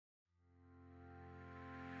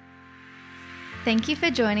Thank you for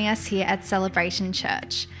joining us here at Celebration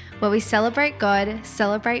Church, where we celebrate God,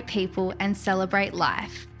 celebrate people, and celebrate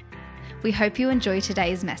life. We hope you enjoy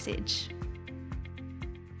today's message.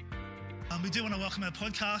 We do want to welcome our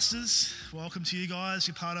podcasters. Welcome to you guys.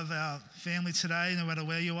 You're part of our family today, no matter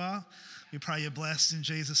where you are. We pray you're blessed in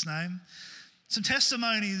Jesus' name. Some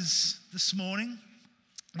testimonies this morning.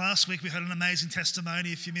 Last week we had an amazing testimony.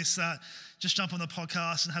 If you missed that, just jump on the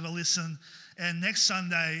podcast and have a listen. And next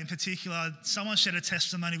Sunday in particular, someone shared a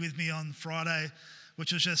testimony with me on Friday,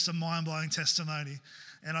 which was just a mind-blowing testimony.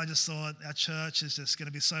 And I just thought our church is just going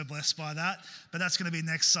to be so blessed by that. But that's going to be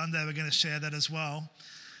next Sunday. We're going to share that as well.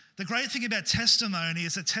 The great thing about testimony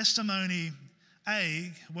is that testimony,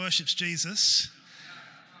 A, worships Jesus,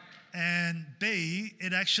 and B,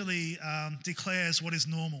 it actually declares what is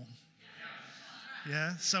normal.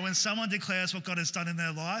 Yeah. So when someone declares what God has done in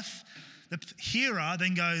their life, the hearer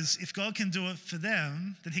then goes, if God can do it for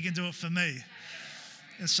them, then he can do it for me.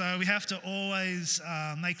 And so we have to always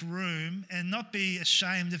make room and not be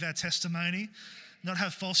ashamed of our testimony, not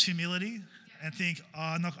have false humility and think,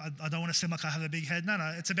 I don't want to seem like I have a big head. No,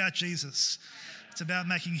 it's about Jesus. It's about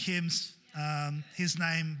making his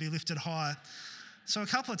name be lifted high. So a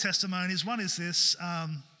couple of testimonies. One is this.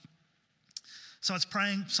 So it's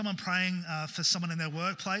someone praying for someone in their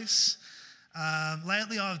workplace.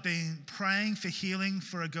 Lately I've been praying for healing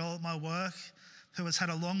for a girl at my work who has had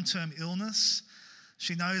a long-term illness.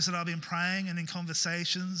 She knows that I've been praying, and in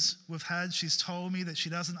conversations we've had, she's told me that she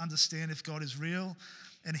doesn't understand if God is real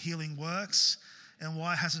and healing works, and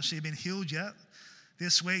why hasn't she been healed yet.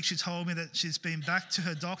 This week she told me that she's been back to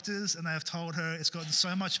her doctors and they have told her it's gotten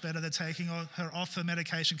so much better, they're taking her off her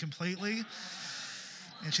medication completely,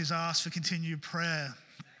 and she's asked for continued prayer.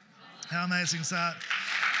 How amazing is that?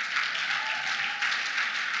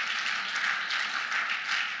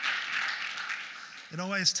 It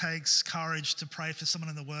always takes courage to pray for someone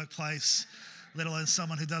in the workplace, let alone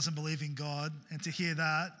someone who doesn't believe in God. And to hear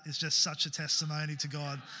that is just such a testimony to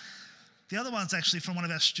God. The other one's actually from one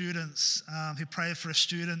of our students who prayed for a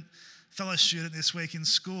fellow student this week in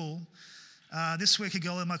school. This week a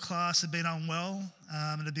girl in my class had been unwell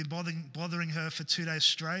and had been bothering her for 2 days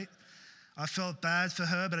straight. I felt bad for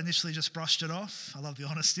her, but initially just brushed it off. I love the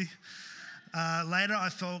honesty. Later I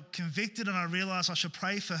felt convicted and I realised I should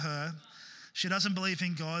pray for her. She doesn't believe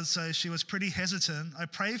in God, so she was pretty hesitant. I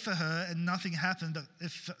prayed for her and nothing happened,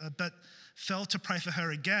 but felt to pray for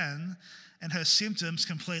her again, and her symptoms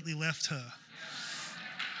completely left her.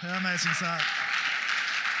 How amazing is that?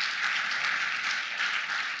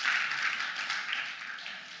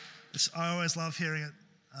 I always love hearing it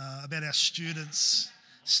about our students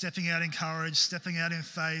stepping out in courage, stepping out in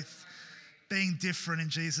faith, being different in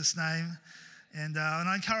Jesus' name. And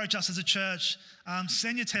I encourage us as a church,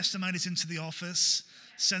 send your testimonies into the office,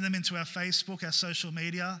 send them into our Facebook, our social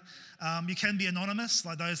media. You can be anonymous,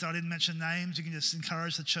 like those that I didn't mention names. You can just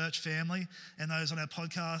encourage the church family and those on our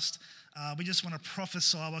podcast. We just want to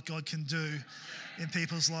prophesy what God can do in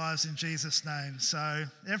people's lives in Jesus' name. So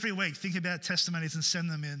every week, think about testimonies and send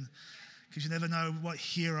them in, because you never know what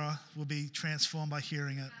hearer will be transformed by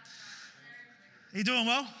hearing it. Are you doing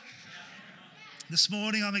well? This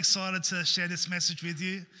morning, I'm excited to share this message with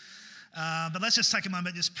you. But let's just take a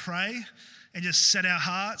moment, just pray and just set our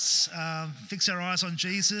hearts, fix our eyes on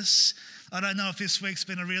Jesus. I don't know if this week's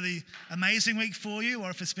been a really amazing week for you or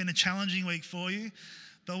if it's been a challenging week for you.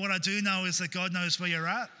 But what I do know is that God knows where you're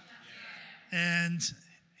at and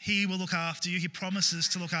he will look after you. He promises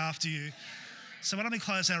to look after you. So why don't we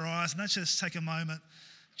close our eyes and let's just take a moment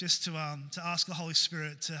just to ask the Holy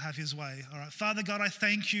Spirit to have his way. All right, Father God, I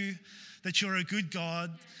thank you that you're a good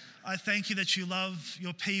God. I thank you that you love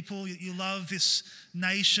your people, you love this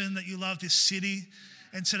nation, that you love this city.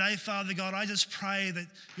 And today, Father God, I just pray that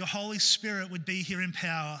your Holy Spirit would be here in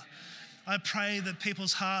power. I pray that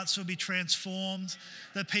people's hearts will be transformed,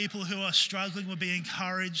 that people who are struggling will be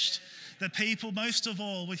encouraged, that people, most of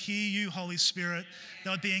all, would hear you, Holy Spirit,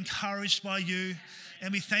 they would be encouraged by you.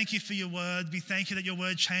 And we thank you for your word. We thank you that your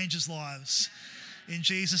word changes lives. In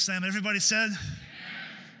Jesus' name, everybody said,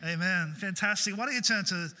 Amen. Fantastic. Why don't you turn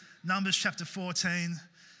to Numbers chapter 14,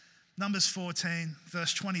 Numbers 14,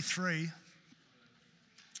 verse 23.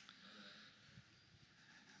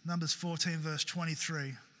 Numbers 14, verse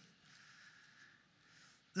 23.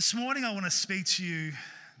 This morning I want to speak to you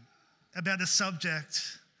about a subject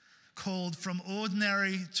called From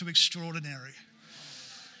Ordinary to Extraordinary.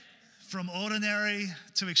 From ordinary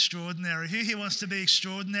to extraordinary. Who here wants to be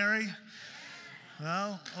extraordinary?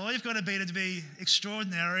 Well, all you've got to be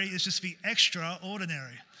extraordinary is just be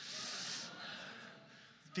extraordinary.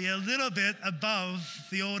 Be a little bit above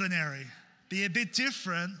the ordinary. Be a bit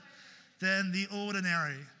different than the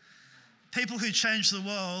ordinary. People who change the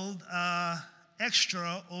world are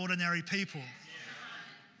extraordinary people.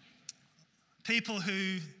 People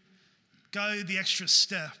who go the extra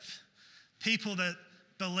step. People that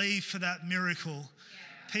believe for that miracle.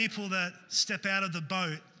 People that step out of the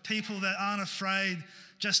boat. People that aren't afraid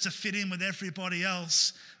just to fit in with everybody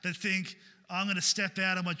else, that think, I'm going to step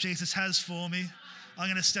out on what Jesus has for me. I'm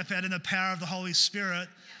going to step out in the power of the Holy Spirit.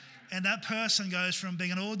 And that person goes from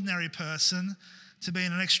being an ordinary person to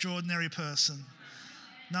being an extraordinary person.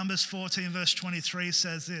 Numbers 14 verse 23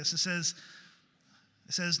 says this. It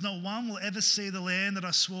says, "No one will ever see the land that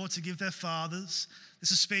I swore to give their fathers."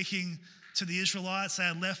 This is speaking to the Israelites. They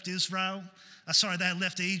had left they had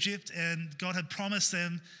left Egypt, and God had promised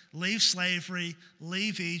them, leave slavery,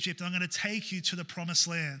 leave Egypt. I'm going to take you to the promised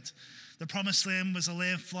land. The promised land was a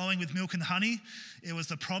land flowing with milk and honey. It was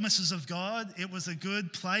the promises of God. It was a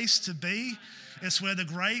good place to be. It's where the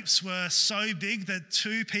grapes were so big that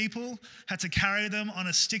 2 people had to carry them on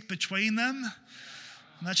a stick between them.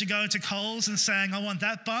 Imagine going to Coles and saying, I want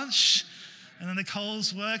that bunch. And then the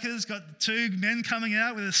Coles workers got 2 men coming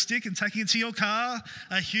out with a stick and taking it to your car,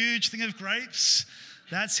 a huge thing of grapes.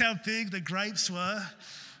 That's how big the grapes were.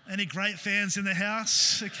 Any grape fans in the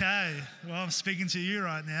house? Okay, well, I'm speaking to you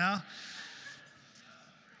right now.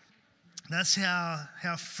 That's how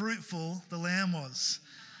fruitful the land was.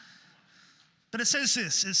 But it says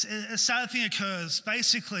this, a sad thing occurs.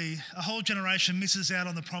 Basically, a whole generation misses out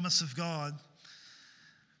on the promise of God.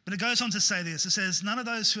 But it goes on to say this. It says, none of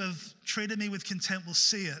those who have treated me with contempt will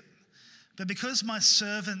see it. But because my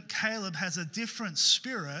servant Caleb has a different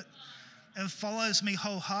spirit and follows me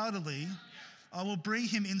wholeheartedly, I will bring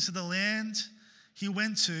him into the land he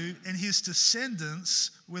went to, and his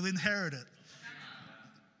descendants will inherit it.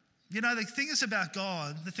 You know, the thing is about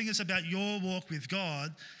God, the thing is about your walk with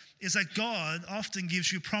God, is that God often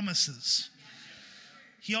gives you promises.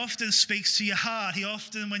 He often speaks to your heart. He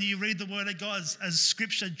often, when you read the word of God, as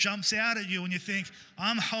scripture jumps out at you and you think,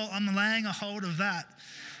 I'm laying a hold of that.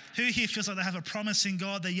 Who here feels like they have a promise in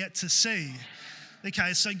God they're yet to see?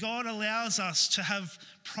 Okay, so God allows us to have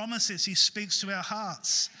promises. He speaks to our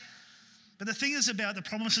hearts. But the thing is about the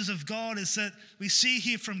promises of God is that we see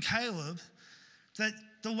here from Caleb that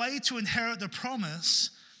the way to inherit the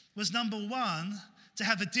promise was, number 1, to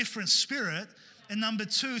have a different spirit, and number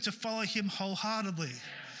 2, to follow him wholeheartedly.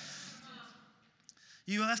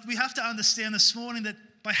 We have to understand this morning that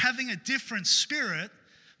by having a different spirit,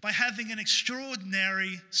 by having an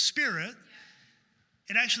extraordinary spirit,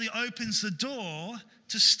 it actually opens the door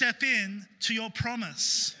to step in to your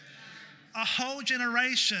promise. A whole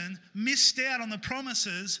generation missed out on the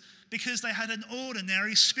promises because they had an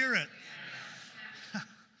ordinary spirit.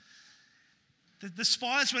 The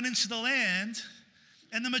spies went into the land,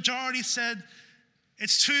 and the majority said,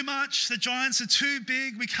 it's too much, the giants are too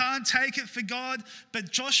big, we can't take it for God. But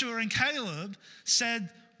Joshua and Caleb said,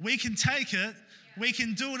 we can take it, we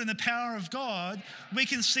can do it in the power of God, we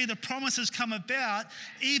can see the promises come about,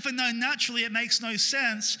 even though naturally it makes no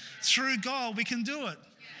sense, through God we can do it.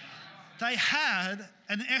 They had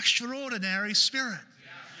an extraordinary spirit.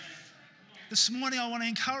 This morning I want to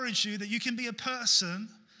encourage you that you can be a person,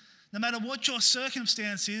 no matter what your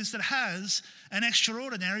circumstance is, that has an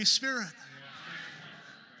extraordinary spirit.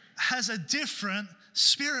 Has a different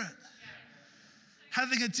spirit.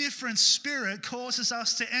 Having a different spirit causes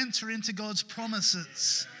us to enter into God's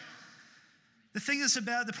promises. The thing is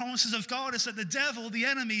about the promises of God is that the devil, the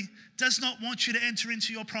enemy, does not want you to enter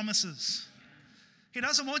into your promises. He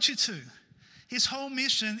doesn't want you to. His whole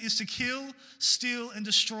mission is to kill, steal, and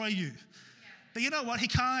destroy you. But you know what? He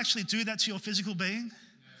can't actually do that to your physical being.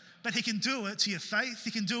 But he can do it to your faith.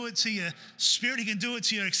 He can do it to your spirit. He can do it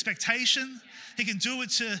to your expectation. He can do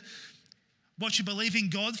it to what you believe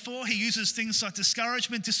in God for. He uses things like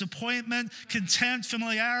discouragement, disappointment, contempt,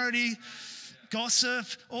 familiarity, gossip.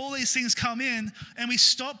 All these things come in, and we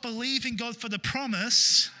stop believing God for the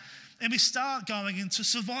promise, and we start going into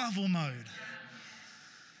survival mode.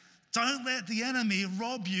 Don't let the enemy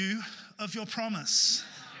rob you of your promise.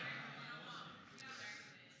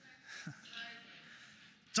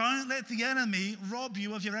 Don't let the enemy rob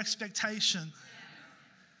you of your expectation.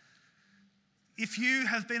 If you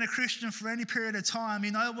have been a Christian for any period of time,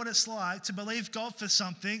 you know what it's like to believe God for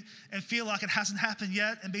something and feel like it hasn't happened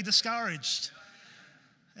yet and be discouraged.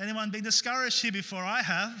 Anyone been discouraged here before? I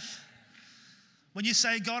have. When you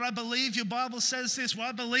say, God, I believe your Bible says this. Well,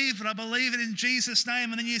 I believe it in Jesus'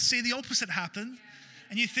 name. And then you see the opposite happen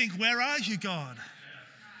and you think, where are you, God?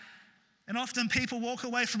 And often people walk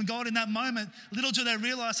away from God in that moment. Little do they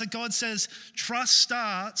realize that God says, trust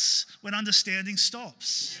starts when understanding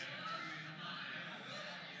stops.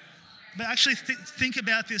 But actually think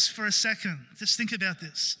about this for a second. Just think about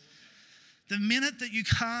this. The minute that you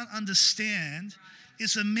can't understand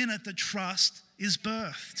is the minute that trust is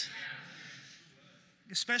birthed.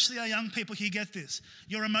 Especially our young people here, get this.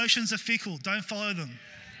 Your emotions are fickle. Don't follow them.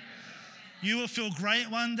 You will feel great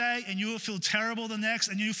one day and you will feel terrible the next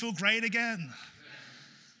and you will feel great again.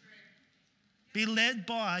 Be led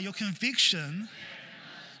by your conviction,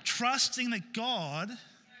 trusting that God,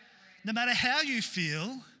 no matter how you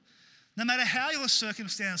feel, no matter how your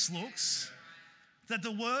circumstance looks, that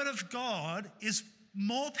the Word of God is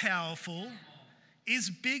more powerful, is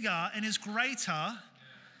bigger, and is greater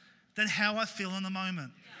than how I feel in the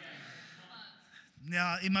moment.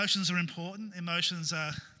 Now, emotions are important. Emotions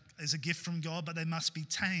is a gift from God, but they must be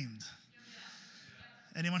tamed.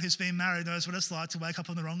 Anyone who's been married knows what it's like to wake up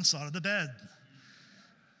on the wrong side of the bed.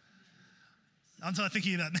 I'm not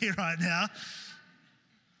thinking about me right now.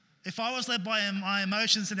 If I was led by my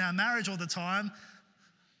emotions in our marriage all the time,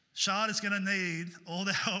 Shard is going to need all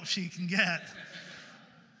the help she can get.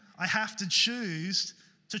 I have to choose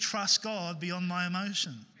to trust God beyond my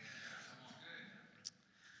emotion.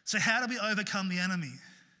 So how do we overcome the enemy?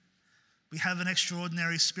 We have an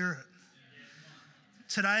extraordinary spirit.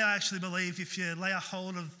 Today, I actually believe if you lay a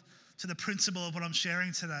hold to the principle of what I'm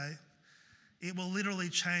sharing today, it will literally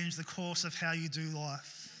change the course of how you do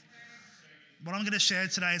life. What I'm going to share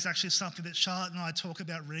today is actually something that Charlotte and I talk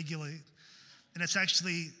about regularly, and it's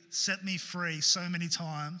actually set me free so many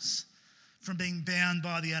times from being bound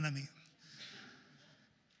by the enemy.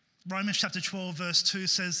 Romans chapter 12, verse 2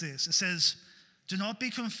 says this. It says, "Do not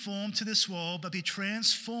be conformed to this world, but be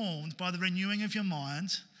transformed by the renewing of your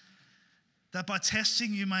mind, that by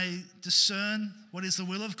testing you may discern what is the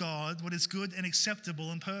will of God, what is good and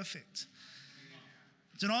acceptable and perfect."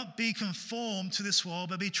 Do not be conformed to this world,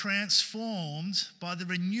 but be transformed by the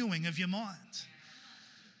renewing of your mind.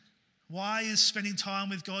 Why is spending time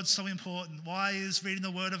with God so important? Why is reading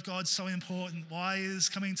the Word of God so important? Why is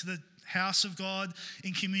coming to the house of God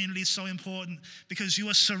in community so important? Because you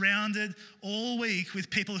are surrounded all week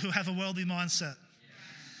with people who have a worldly mindset.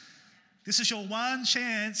 This is your one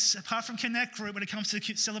chance, apart from Connect Group, when it comes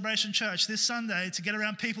to Celebration Church this Sunday, to get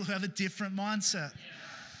around people who have a different mindset,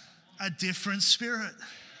 a different spirit.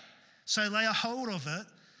 So lay a hold of it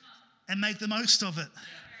and make the most of it.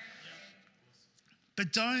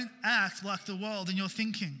 But don't act like the world in your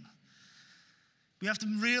thinking. We have to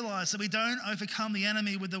realize that we don't overcome the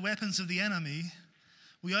enemy with the weapons of the enemy.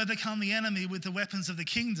 We overcome the enemy with the weapons of the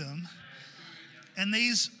kingdom. And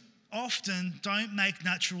these often don't make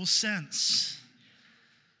natural sense.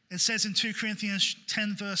 It says in 2 Corinthians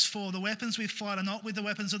 10 verse 4, "The weapons we fight are not with the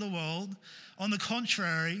weapons of the world. On the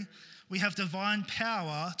contrary, we have divine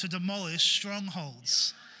power to demolish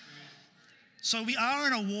strongholds." So we are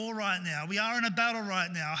in a war right now. We are in a battle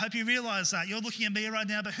right now. I hope you realize that. You're looking at me right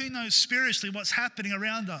now, but who knows spiritually what's happening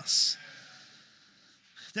around us?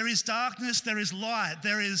 There is darkness, there is light,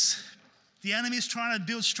 the enemy is trying to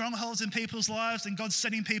build strongholds in people's lives, and God's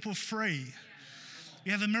setting people free.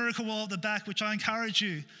 We have a miracle wall at the back, which I encourage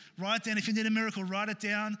you, write down. If you need a miracle, write it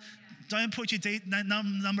down. Don't put your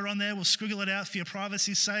number on there. We'll squiggle it out for your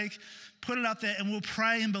privacy's sake. Put it up there and we'll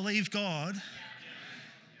pray and believe God.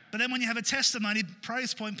 But then when you have a testimony,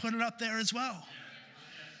 praise point, put it up there as well.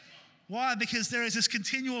 Why? Because there is this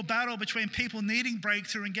continual battle between people needing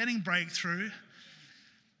breakthrough and getting breakthrough.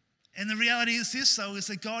 And the reality is this, though, is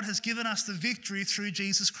that God has given us the victory through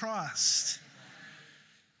Jesus Christ.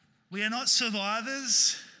 We are not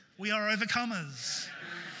survivors, we are overcomers.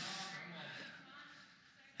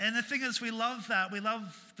 And the thing is, we love that. We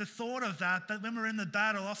love the thought of that. But when we're in the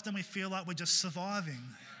battle, often we feel like we're just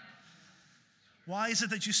surviving. Why is it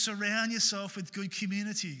that you surround yourself with good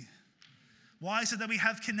community? Why is it that we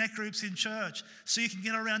have Connect Groups in church? So you can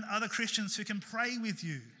get around other Christians who can pray with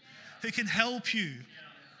you, who can help you,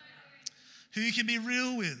 who you can be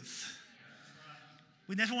real with.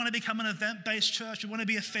 We never want to become an event-based church. We want to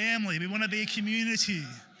be a family. We want to be a community.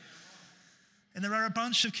 And there are a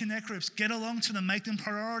bunch of Connect Groups. Get along to them, make them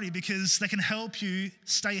priority, because they can help you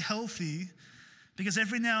stay healthy. Because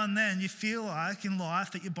every now and then you feel like in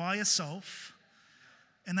life that you're by yourself,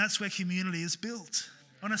 and that's where community is built.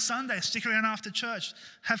 On a Sunday, stick around after church,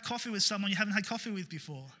 have coffee with someone you haven't had coffee with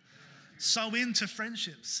before. Sow into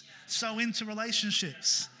friendships, sow into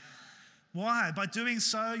relationships. Why? By doing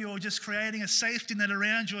so, you're just creating a safety net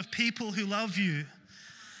around you of people who love you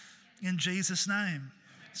in Jesus' name.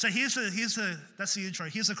 So that's the intro.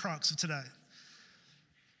 Here's the crux of today.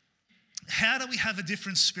 How do we have a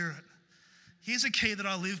different spirit? Here's a key that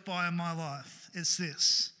I live by in my life. It's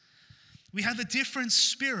this. We have a different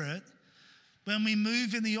spirit when we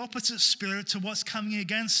move in the opposite spirit to what's coming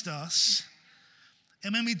against us.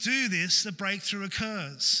 And when we do this, the breakthrough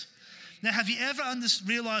occurs. Now, have you ever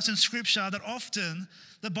realized in Scripture that often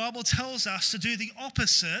the Bible tells us to do the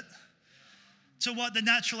opposite to what the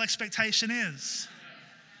natural expectation is?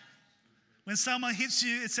 When someone hits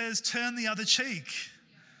you, it says, turn the other cheek.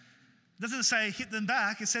 It doesn't say hit them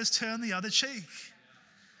back, it says turn the other cheek.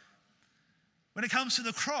 When it comes to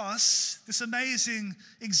the cross, this amazing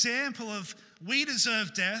example of we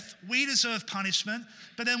deserve death, we deserve punishment,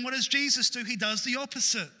 but then what does Jesus do? He does the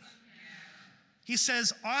opposite. He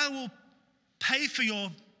says, I will pay for your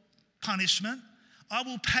punishment. I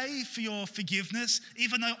will pay for your forgiveness.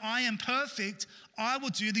 Even though I am perfect, I will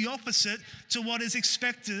do the opposite to what is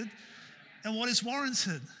expected and what is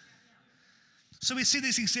warranted. So we see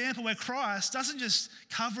this example where Christ doesn't just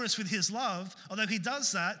cover us with his love, although he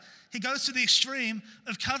does that. He goes to the extreme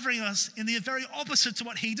of covering us in the very opposite to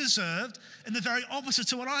what he deserved and the very opposite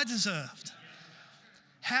to what I deserved.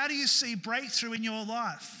 How do you see breakthrough in your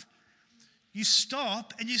life? You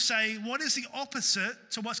stop and you say, what is the opposite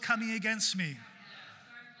to what's coming against me?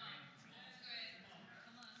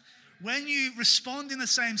 When you respond in the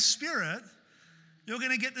same spirit, you're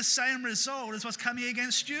going to get the same result as what's coming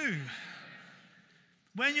against you.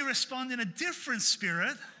 When you respond in a different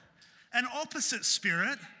spirit, an opposite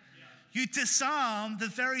spirit, you disarm the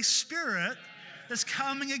very spirit that's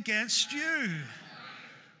coming against you.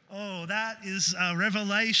 Oh, that is a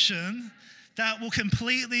revelation that will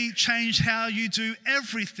completely change how you do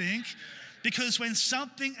everything, because when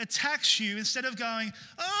something attacks you, instead of going,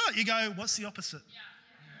 oh, you go, what's the opposite?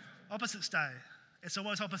 Opposites day. It's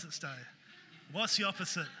always opposites day. What's the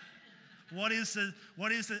opposite? What is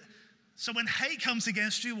the? So when hate comes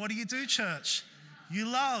against you, what do, church? You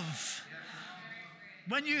love.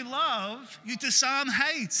 When you love, you disarm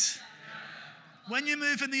hate. When you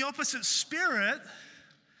move in the opposite spirit,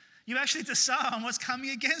 you actually disarm what's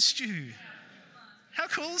coming against you. How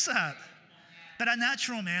cool is that? But our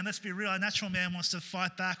natural man, let's be real, our natural man wants to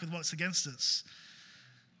fight back with what's against us.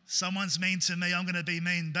 Someone's mean to me, I'm going to be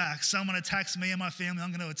mean back. Someone attacks me and my family, I'm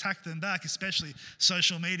going to attack them back, especially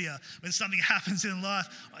social media. When something happens in life,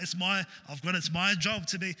 it's my job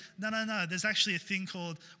to be. No. There's actually a thing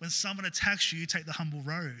called when someone attacks you, you take the humble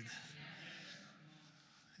road.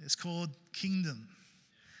 It's called kingdom.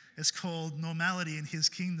 It's called normality in his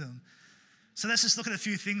kingdom. So let's just look at a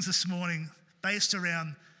few things this morning based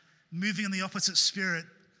around moving in the opposite spirit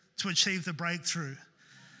to achieve the breakthrough.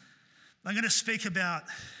 I'm going to speak about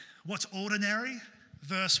what's ordinary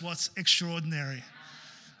versus what's extraordinary.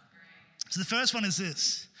 So the first one is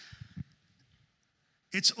this.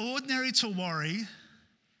 It's ordinary to worry.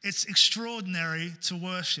 It's extraordinary to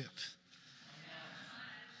worship.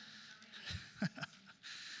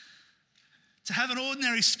 To have an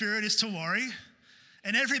ordinary spirit is to worry,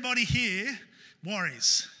 and everybody here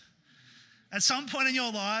worries. At some point in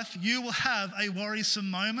your life, you will have a worrisome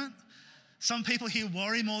moment. Some people here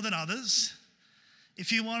worry more than others.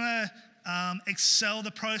 If you want to excel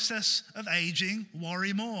the process of aging,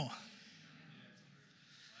 worry more.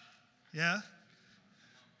 Yeah?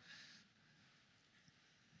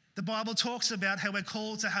 The Bible talks about how we're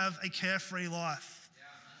called to have a carefree life.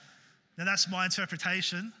 Now that's my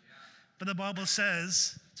interpretation, but the Bible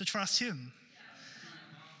says to trust him.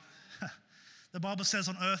 The Bible says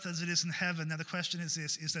on earth as it is in heaven. Now the question is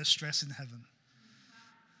this, is there stress in heaven?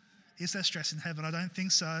 Is there stress in heaven? I don't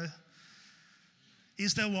think so.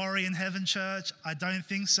 Is there worry in heaven, church? I don't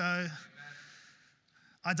think so.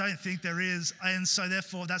 I don't think there is. And so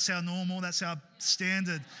therefore, that's our normal, that's our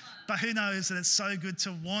standard. But who knows that it's so good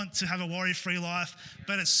to want to have a worry-free life,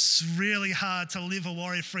 but it's really hard to live a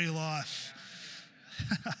worry-free life.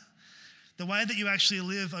 The way that you actually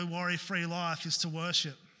live a worry-free life is to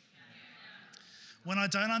worship. When I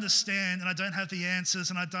don't understand and I don't have the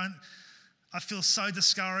answers and I feel so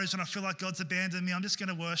discouraged and I feel like God's abandoned me, I'm just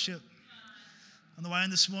going to worship. On the way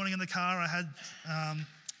in this morning in the car, I had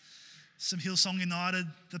some Hillsong United,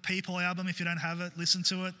 the People album. If you don't have it, listen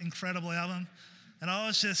to it. Incredible album. And I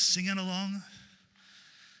was just singing along.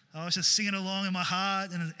 I was just singing along in my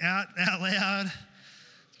heart and out loud,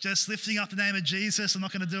 just lifting up the name of Jesus. I'm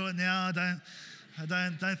not going to do it now. I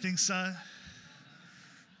don't think so.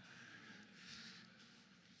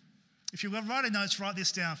 If you've got writing notes, write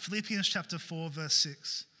this down. Philippians chapter 4, verse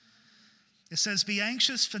 6. It says, be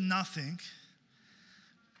anxious for nothing,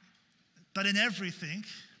 but in everything,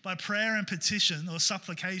 by prayer and petition or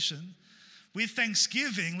supplication, with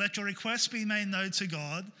thanksgiving, let your requests be made known to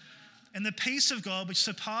God, and the peace of God, which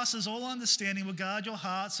surpasses all understanding, will guard your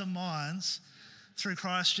hearts and minds through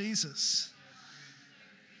Christ Jesus.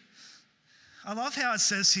 I love how it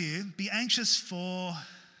says here, be anxious for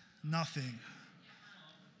nothing.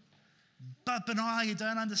 But Benaiah, you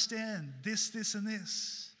don't understand this, and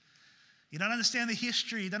this. You don't understand the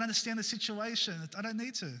history. You don't understand the situation. I don't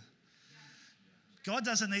need to. God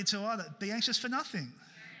doesn't need to either. Be anxious for nothing.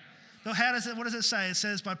 But what does it say? It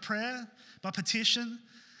says by prayer, by petition,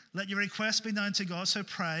 let your requests be known to God, so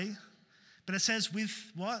pray. But it says with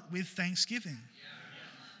what? With thanksgiving.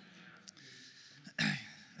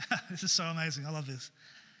 This is so amazing. I love this.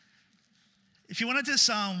 If you want to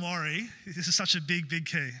disarm worry, this is such a big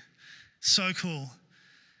key. So cool.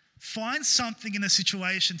 Find something in a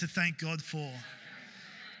situation to thank God for.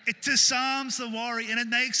 It disarms the worry and it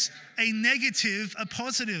makes a negative a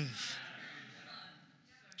positive.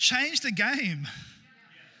 Change the game.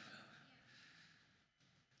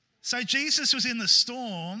 So Jesus was in the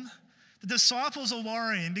storm. The disciples are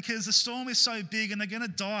worrying because the storm is so big and they're going to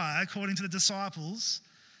die, according to the disciples.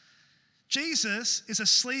 Jesus is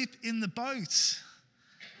asleep in the boat.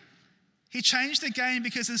 He changed the game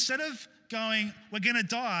because instead of going, we're going to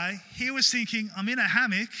die, he was thinking, I'm in a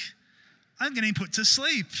hammock, I'm getting put to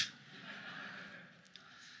sleep.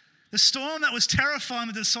 The storm that was terrifying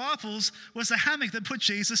the disciples was the hammock that put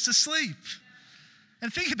Jesus to sleep.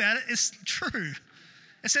 And think about it, it's true.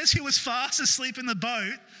 It says he was fast asleep in the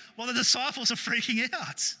boat while the disciples are freaking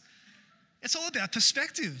out. It's all about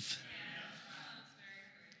perspective.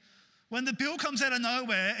 When the bill comes out of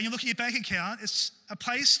nowhere and you look at your bank account, it's a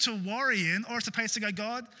place to worry in, or it's a place to go,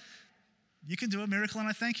 God, you can do a miracle and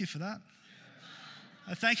I thank you for that.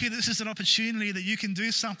 I thank you that this is an opportunity that you can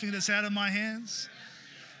do something that's out of my hands.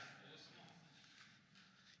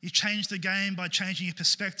 You change the game by changing your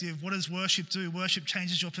perspective. What does worship do? Worship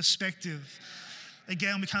changes your perspective.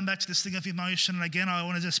 Again, we come back to this thing of emotion. And again, I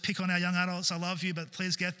want to just pick on our young adults. I love you, but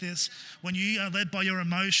please get this. When you are led by your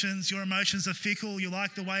emotions are fickle. You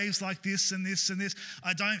like the waves like this and this and this.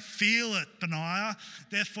 I don't feel it, Benaiah.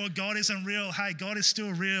 Therefore, God isn't real. Hey, God is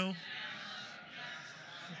still real.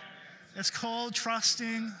 It's called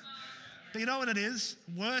trusting. But you know what it is?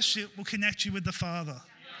 Worship will connect you with the Father.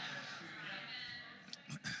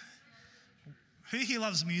 Who here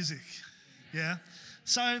loves music? Yeah?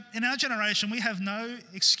 So in our generation, we have no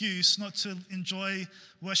excuse not to enjoy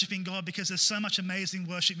worshiping God because there's so much amazing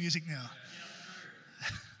worship music now.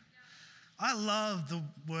 I love the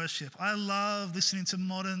worship. I love listening to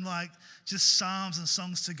modern, just psalms and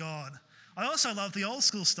songs to God. I also love the old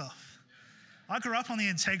school stuff. I grew up on the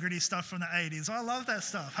integrity stuff from the 80s. I love that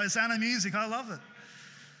stuff. Hosanna music, I love it.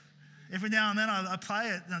 Every now and then I play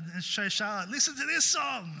it and show Charlotte, listen to this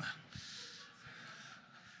song.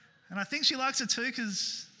 And I think she likes it too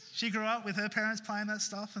because she grew up with her parents playing that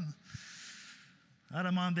stuff, and I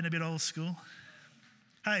don't mind being a bit old school.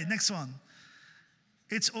 Hey, next one.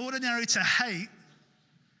 It's ordinary to hate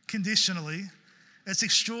conditionally. It's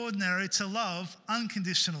extraordinary to love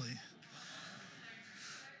unconditionally.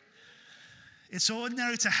 It's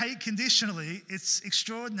ordinary to hate conditionally. It's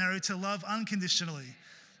extraordinary to love unconditionally.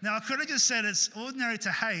 Now, I could have just said it's ordinary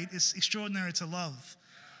to hate, it's extraordinary to love.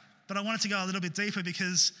 But I wanted to go a little bit deeper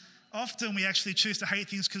because often we actually choose to hate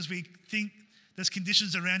things because we think there's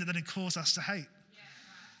conditions around it that cause us to hate.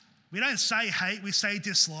 We don't say hate, we say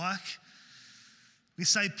dislike. We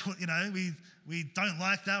say, we don't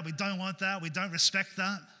like that, we don't want that, we don't respect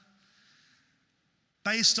that.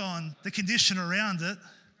 Based on the condition around it,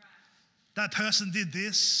 that person did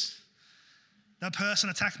this, that person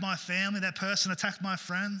attacked my family, that person attacked my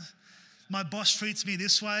friend, my boss treats me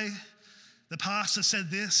this way, the pastor said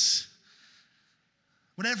this.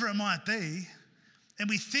 Whatever it might be, and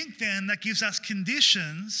we think then that gives us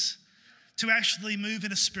conditions to actually move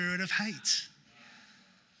in a spirit of hate.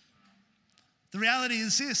 The reality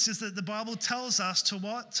is this, is that the Bible tells us to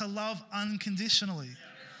what? To love unconditionally.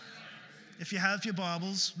 If you have your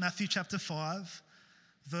Bibles, Matthew chapter 5,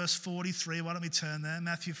 verse 43, why don't we turn there?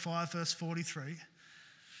 Matthew 5, verse 43.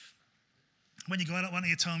 When you got it, why don't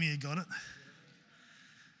you tell me you got it?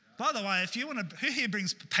 By the way, who here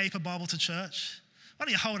brings paper Bible to church? Why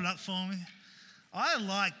don't you hold it up for me? I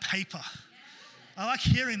like paper. I like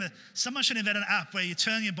hearing someone should invent an app where you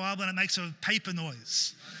turn your Bible and it makes a paper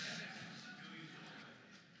noise.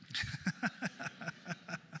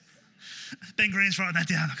 Ben Green's writing that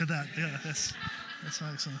down. Look at that. Yeah, that's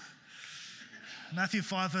excellent. Matthew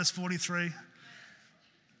 5, verse 43.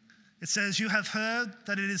 It says, you have heard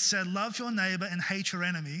that it is said, love your neighbor and hate your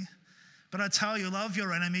enemy. But I tell you, love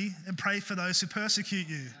your enemy and pray for those who persecute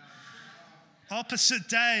you. Opposite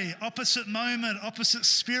day, opposite moment, opposite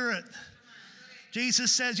spirit.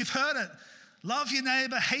 Jesus says, you've heard it. Love your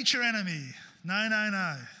neighbor, hate your enemy.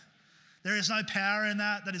 No. There is no power in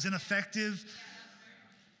that is ineffective.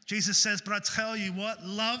 Jesus says, but I tell you what,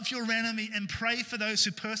 love your enemy and pray for those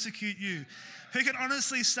who persecute you. Who can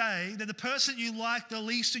honestly say that the person you like the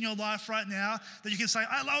least in your life right now, that you can say,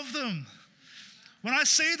 I love them. When I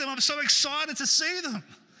see them, I'm so excited to see them.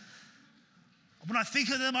 When I think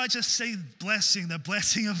of them, I just see the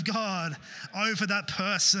blessing of God over that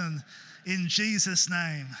person in Jesus'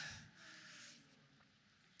 name.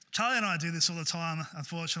 Charlie and I do this all the time.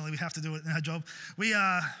 Unfortunately, we have to do it in our job. We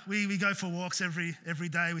go for walks every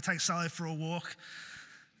day. We take Sally for a walk.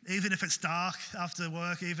 Even if it's dark after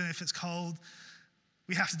work, even if it's cold,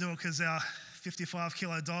 we have to do it because our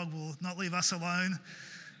 55-kilo dog will not leave us alone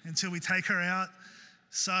until we take her out.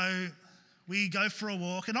 So we go for a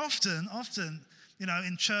walk. And often,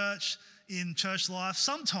 in church life,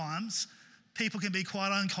 sometimes people can be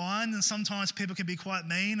quite unkind and sometimes people can be quite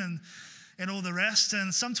mean and all the rest.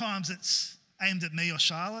 And sometimes it's aimed at me or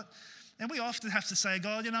Charlotte. And we often have to say,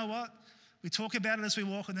 God, you know what? We talk about it as we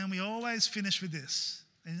walk and then we always finish with this.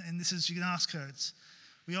 And this is, you can ask her,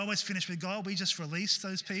 we always finish with, God, we just release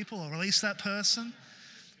those people or release that person.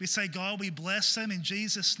 We say, God, we bless them in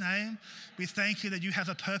Jesus' name. We thank you that you have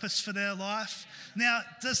a purpose for their life. Now,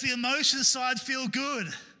 does the emotion side feel good?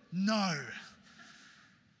 No.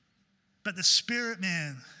 But the spirit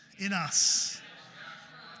man in us,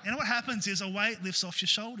 and what happens is a weight lifts off your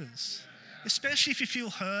shoulders. Especially if you feel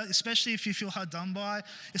hurt, especially if you feel hard done by,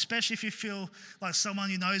 especially if you feel like someone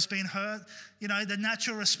you know has been hurt. The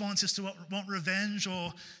natural response is to want revenge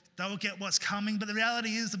or they will get what's coming. But the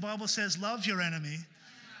reality is the Bible says, love your enemy.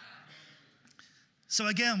 So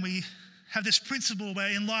again, we have this principle where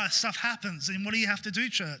in life stuff happens. And what do you have to do,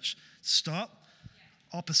 church? Stop.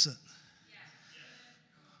 Opposite.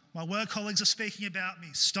 My work colleagues are speaking about me.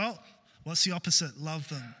 Stop. What's the opposite? Love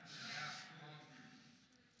them.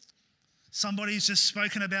 Somebody's just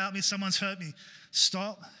spoken about me. Someone's hurt me.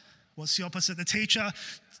 Stop. What's the opposite? The teacher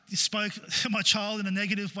spoke to my child in a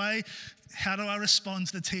negative way. How do I respond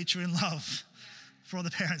to the teacher in love? For all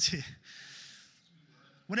the parents here.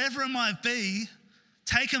 Whatever it might be,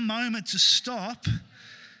 take a moment to stop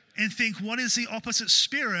and think, what is the opposite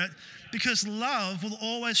spirit? Because love will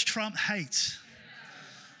always trump hate.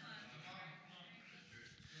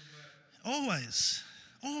 Always,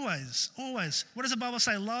 always, always. What does the Bible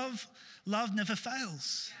say? Love never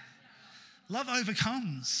fails. Love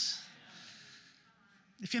overcomes.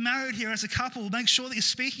 If you're married here as a couple, make sure that you're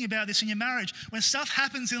speaking about this in your marriage. When stuff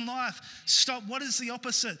happens in life, stop. What is the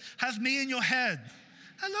opposite? Have me in your head.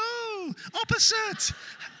 Hello, opposite.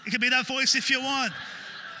 It can be that voice if you want.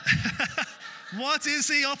 What is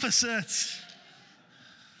the opposite?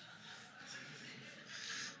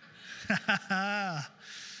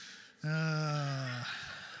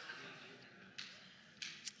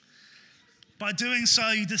 By doing so,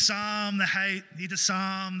 you disarm the hate, you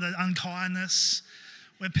disarm the unkindness.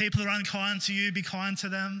 When people are unkind to you, be kind to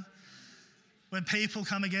them. When people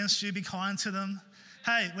come against you, be kind to them.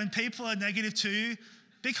 Hey, when people are negative to you,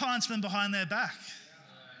 be kind to them behind their back.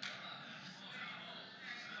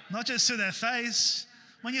 Not just to their face.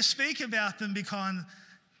 When you speak about them, be kind.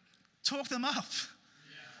 Talk them up.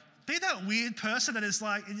 Be that weird person that is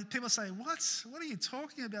like, and people say, what? What are you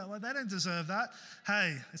talking about? Like, they don't deserve that.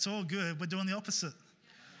 Hey, it's all good. We're doing the opposite.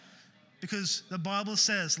 Because the Bible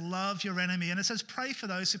says, love your enemy. And it says, pray for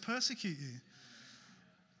those who persecute you.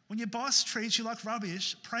 When your boss treats you like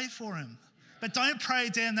rubbish, pray for him. But don't pray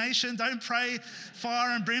damnation. Don't pray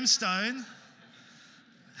fire and brimstone.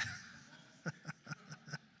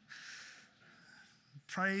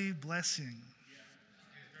 Pray blessing.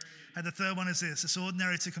 And the third one is this. It's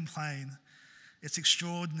ordinary to complain. It's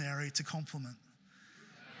extraordinary to compliment.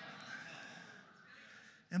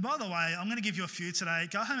 And by the way, I'm going to give you a few today.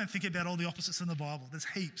 Go home and think about all the opposites in the Bible. There's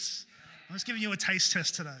heaps. I'm just giving you a taste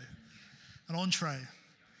test today. An entree.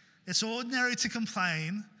 It's ordinary to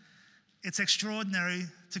complain. It's extraordinary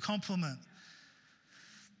to compliment.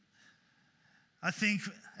 I think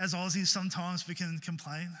as Aussies sometimes we can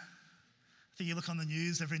complain. I think you look on the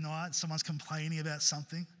news every night, someone's complaining about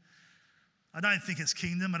something. I don't think it's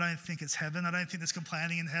kingdom. I don't think it's heaven. I don't think there's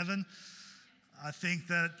complaining in heaven. I think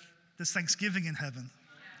that there's thanksgiving in heaven.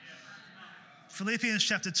 Philippians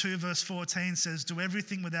chapter 2 verse 14 says, do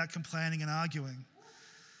everything without complaining and arguing.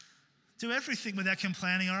 Do everything without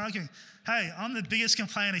complaining or arguing. Hey, I'm the biggest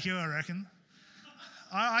complainer here, I reckon.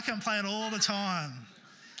 I complain all the time.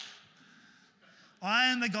 I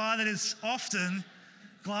am the guy that is often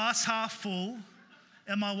glass half full,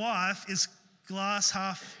 and my wife is glass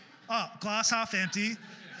half empty,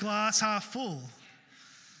 glass half full.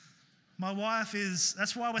 My wife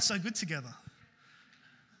that's why we're so good together.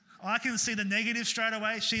 I can see the negative straight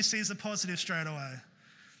away, she sees the positive straight away.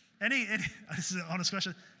 This is an honest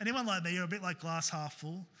question. Anyone like me, you're a bit like glass half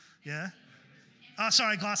full, yeah? Oh,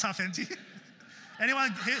 sorry, glass half empty.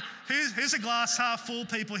 Anyone, who's a glass half full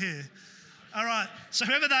people here? All right, so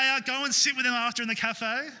whoever they are, go and sit with them after in the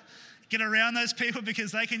cafe. Get around those people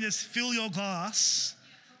because they can just fill your glass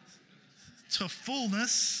to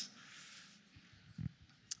fullness.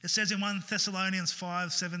 It says in 1 Thessalonians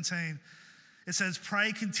 5:17, it says,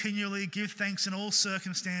 pray continually, give thanks in all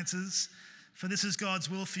circumstances, for this is God's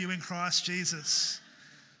will for you in Christ Jesus.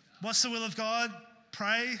 What's the will of God?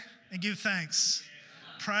 Pray and give thanks.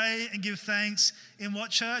 Pray and give thanks in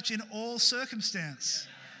what, church? In all circumstance.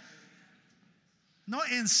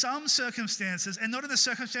 Not in some circumstances, and not in the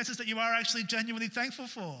circumstances that you are actually genuinely thankful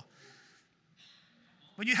for.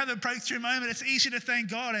 When you have a breakthrough moment, it's easy to thank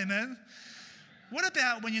God, amen? What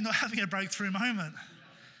about when you're not having a breakthrough moment?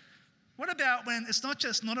 What about when it's not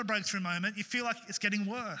just not a breakthrough moment, you feel like it's getting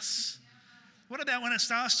worse? What about when it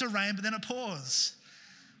starts to rain, but then it pours?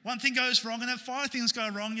 One thing goes wrong, and then 5 things go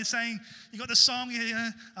wrong. You're saying, you got the song,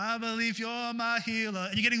 I believe you're my healer,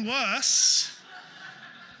 and you're getting worse.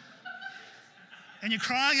 And you're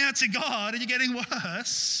crying out to God, and you're getting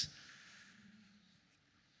worse.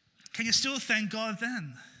 Can you still thank God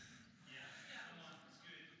then?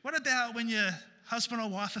 What about when your husband or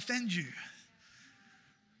wife offend you?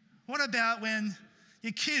 What about when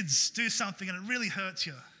your kids do something and it really hurts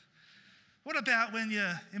you? What about when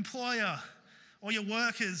your employer or your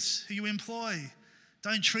workers who you employ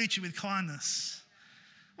don't treat you with kindness?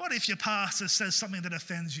 What if your pastor says something that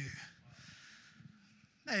offends you?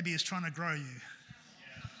 Maybe he's trying to grow you.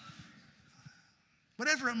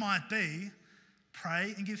 Whatever it might be,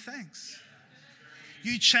 pray and give thanks.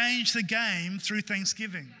 You change the game through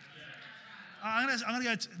thanksgiving. I'm going to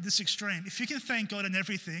go to this extreme. If you can thank God in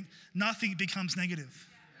everything, nothing becomes negative.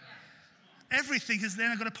 Everything has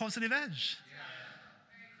then got a positive edge.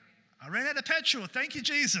 I ran out of petrol. Thank you,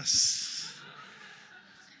 Jesus.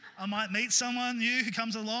 I might meet someone new who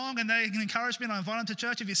comes along and they can encourage me and I invite them to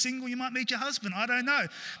church. If you're single, you might meet your husband. I don't know.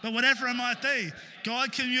 But whatever it might be,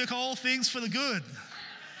 God can work all things for the good.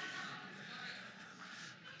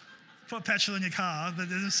 Put petrol in your car, but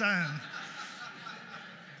they're the same.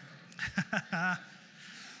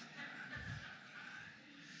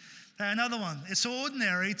 Another one. It's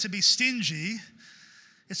ordinary to be stingy.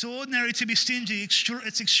 It's ordinary to be stingy.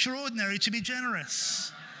 It's extraordinary to be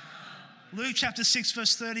generous. Luke chapter 6,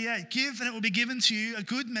 verse 38. Give and it will be given to you, a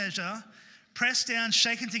good measure, pressed down,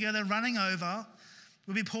 shaken together, running over,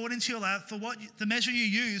 will be poured into your lap. For what the measure you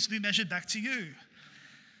use will be measured back to you.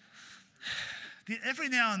 Every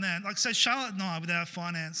now and then, like so Charlotte and I with our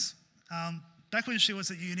finance, back when she was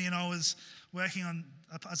at uni and I was working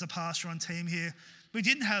as a pastor on team here, we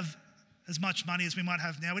didn't have as much money as we might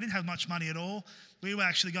have now. We didn't have much money at all. We were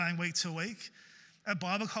actually going week to week. At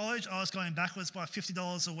Bible college, I was going backwards by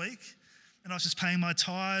 $50 a week, and I was just paying my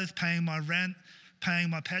tithe, paying my rent, paying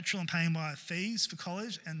my petrol, and paying my fees for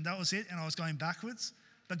college, and that was it, and I was going backwards.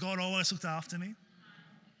 But God always looked after me.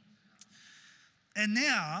 And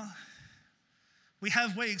now, we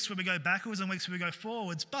have weeks where we go backwards and weeks where we go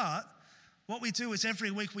forwards, but what we do is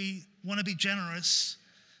every week we want to be generous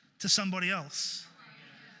to somebody else.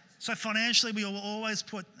 So financially, we will always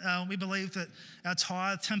we believe that our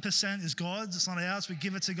tithe, 10% is God's, it's not ours, we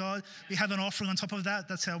give it to God. We have an offering on top of that,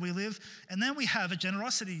 that's how we live. And then we have a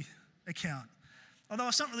generosity account. Although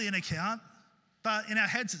it's not really an account, but in our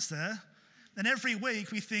heads it's there. And every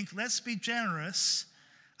week we think, let's be generous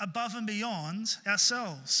above and beyond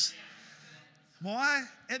ourselves. Why?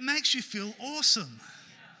 It makes you feel awesome.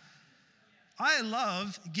 I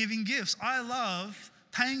love giving gifts. I love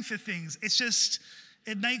paying for things.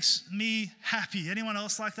 It makes me happy. Anyone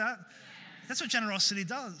else like that? That's what generosity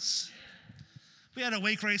does. We had a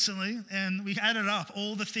week recently and we added up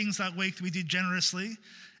all the things that week that we did generously,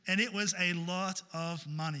 and it was a lot of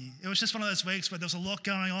money. It was just one of those weeks where there was a lot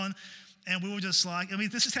going on and we were just like,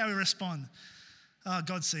 this is how we respond.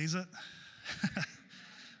 God sees it.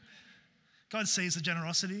 God sees the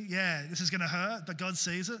generosity. Yeah, this is going to hurt, but God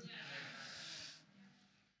sees it.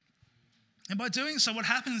 And by doing so, what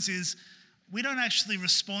happens is we don't actually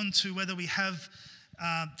respond to whether we have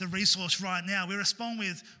the resource right now. We respond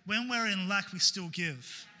with, when we're in lack, we still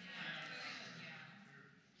give.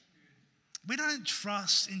 We don't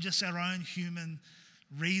trust in just our own human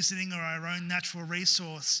reasoning or our own natural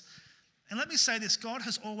resource. And let me say this, God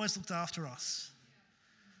has always looked after us.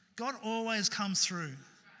 God always comes through.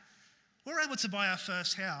 We were able to buy our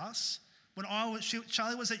first house when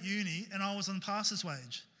Charlie was at uni and I was on pastor's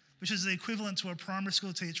wage, which is the equivalent to a primary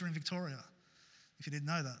school teacher in Victoria, if you didn't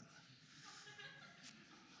know that.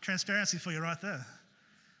 Transparency for you right there.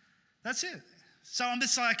 That's it. So I'm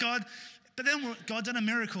just like, God, but then God did a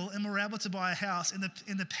miracle and we're able to buy a house in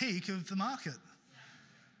the peak of the market.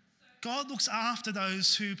 God looks after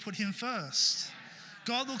those who put him first.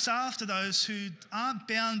 God looks after those who aren't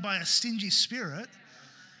bound by a stingy spirit,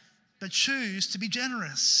 but choose to be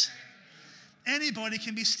generous. Anybody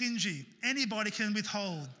can be stingy. Anybody can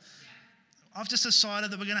withhold. I've just decided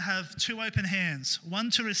that we're going to have two open hands, one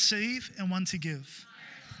to receive and one to give.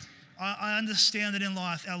 I understand that in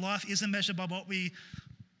life, our life isn't measured by what we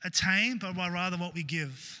attain, but by rather what we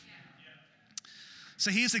give. So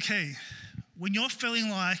here's the key. When you're feeling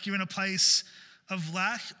like you're in a place of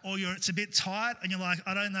lack or it's a bit tight and you're like,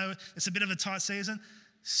 I don't know, it's a bit of a tight season,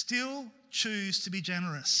 still choose to be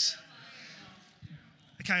generous.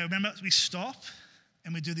 Okay, remember, we stop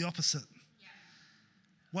and we do the opposite.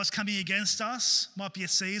 What's coming against us might be a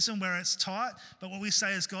season where it's tight, but what we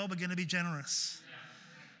say is, God, we're going to be generous.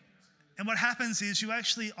 And what happens is you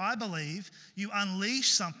actually, I believe, you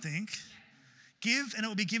unleash something, give and it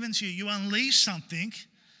will be given to you. You unleash something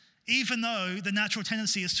even though the natural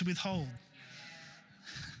tendency is to withhold.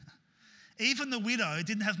 Even the widow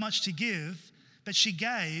didn't have much to give, but she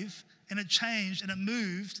gave and it changed and it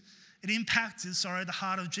moved. It impacted, the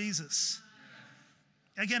heart of Jesus.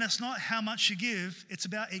 Again, it's not how much you give, it's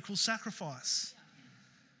about equal sacrifice.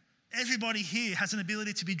 Everybody here has an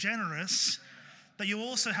ability to be generous, but you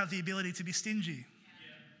also have the ability to be stingy.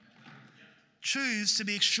 Choose to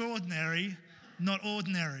be extraordinary, not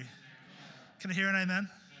ordinary. Can I hear an amen?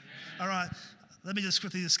 All right, let me just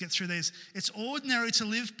quickly get through these. It's ordinary to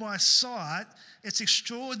live by sight. It's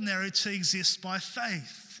extraordinary to exist by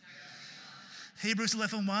faith. Hebrews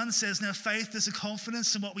 11:1 says, now faith is a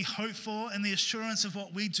confidence in what we hope for and the assurance of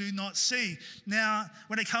what we do not see. Now,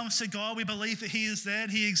 when it comes to God, we believe that he is there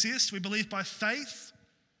and he exists. We believe by faith.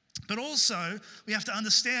 But also, we have to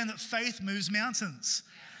understand that faith moves mountains.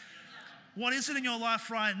 What is it in your life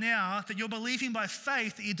right now that you're believing by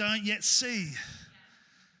faith that you don't yet see?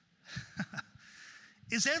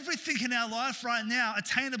 Is everything in our life right now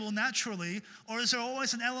attainable naturally, or is there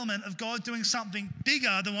always an element of God doing something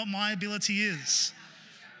bigger than what my ability is?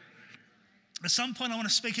 At some point, I want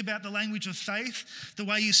to speak about the language of faith. The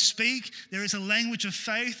way you speak, there is a language of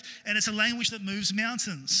faith, and it's a language that moves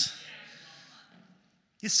mountains.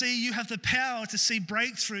 You see, you have the power to see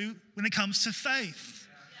breakthrough when it comes to faith.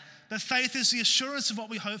 But faith is the assurance of what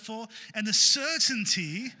we hope for and the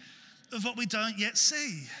certainty of what we don't yet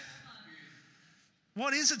see.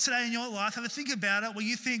 What is it today in your life? Have a think about it where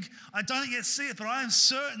you think, I don't yet see it, but I am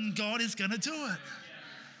certain God is going to do it.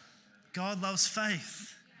 God loves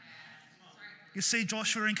faith. You see,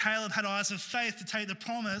 Joshua and Caleb had eyes of faith to take the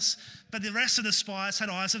promise, but the rest of the spies had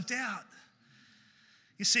eyes of doubt.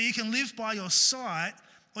 You see, you can live by your sight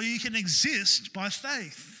or you can exist by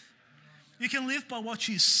faith. You can live by what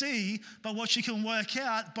you see, by what you can work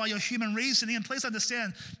out, by your human reasoning. And please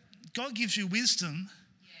understand, God gives you wisdom.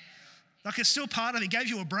 Like it's still part of it. He gave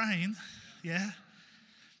you a brain, yeah?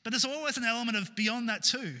 But there's always an element of beyond that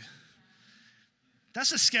too.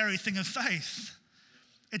 That's the scary thing of faith.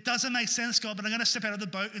 It doesn't make sense, God, but I'm going to step out of the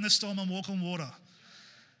boat in the storm and walk on water.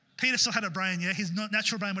 Peter still had a brain, yeah? His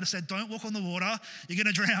natural brain would have said, don't walk on the water, you're going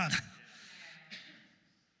to drown.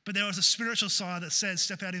 But there was a spiritual side that said,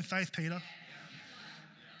 step out in faith, Peter.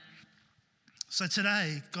 So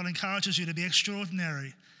today, God encourages you to be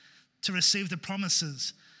extraordinary, to receive the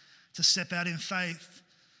promises, to step out in faith.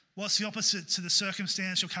 What's the opposite to the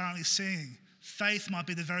circumstance you're currently seeing? Faith might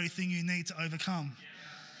be the very thing you need to overcome.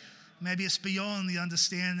 Maybe it's beyond the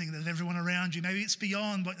understanding of everyone around you. Maybe it's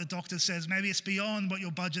beyond what the doctor says. Maybe it's beyond what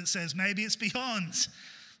your budget says. Maybe it's beyond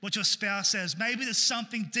what your spouse says. Maybe there's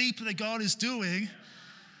something deeper that God is doing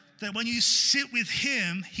that when you sit with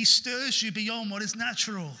him, he stirs you beyond what is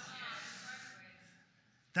natural.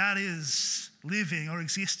 That is living or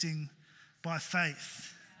existing by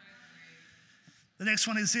faith. The next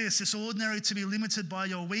one is this. It's ordinary to be limited by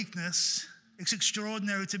your weakness. It's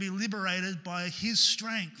extraordinary to be liberated by his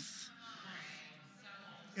strength.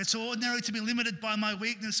 It's ordinary to be limited by my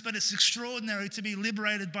weakness, but it's extraordinary to be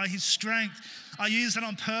liberated by his strength. I use that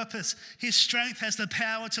on purpose. His strength has the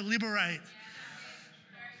power to liberate.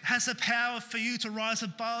 Has the power for you to rise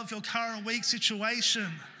above your current weak situation.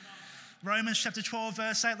 Romans chapter 12,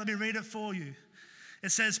 verse 8, let me read it for you.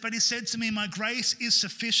 It says, but he said to me, my grace is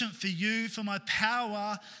sufficient for you, for my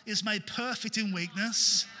power is made perfect in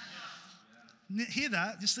weakness. Hear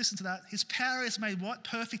that? Just listen to that. His power is made what?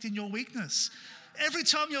 Perfect in your weakness. Every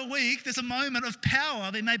time you're weak, there's a moment of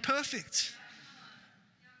power being made perfect.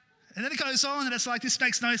 And then it goes on and it's like, this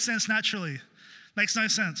makes no sense naturally. Makes no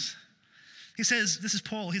sense. He says, this is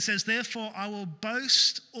Paul, he says, therefore I will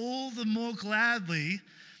boast all the more gladly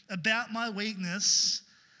about my weakness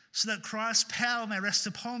so that Christ's power may rest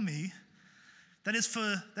upon me. That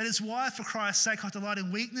is why, for Christ's sake, I delight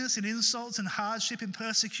in weakness, in insults, in hardship, in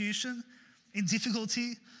persecution, in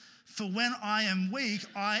difficulty. For when I am weak,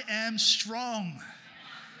 I am strong.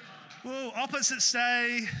 Whoa, opposites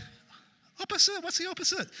say, opposite? What's the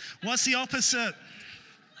opposite? What's the opposite?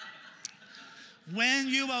 When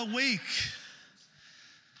you are weak.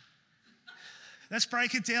 Let's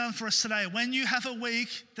break it down for us today. When you have a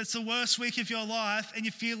week that's the worst week of your life and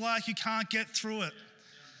you feel like you can't get through it.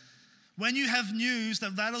 When you have news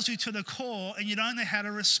that rattles you to the core and you don't know how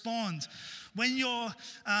to respond. When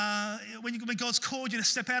God's called you to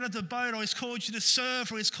step out of the boat, or He's called you to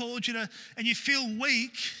serve, or He's called you to, and you feel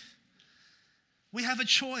weak, we have a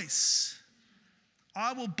choice.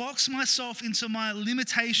 I will box myself into my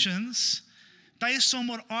limitations based on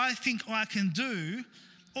what I think I can do,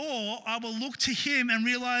 or I will look to Him and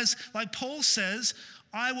realize, like Paul says,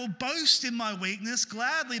 I will boast in my weakness,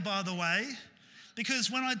 gladly, by the way,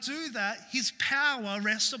 because when I do that, His power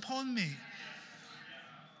rests upon me.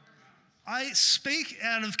 I speak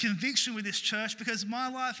out of conviction with this church because my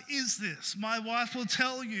life is this. My wife will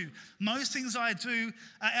tell you, most things I do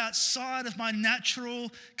are outside of my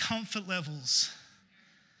natural comfort levels.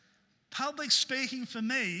 Public speaking for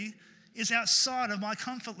me is outside of my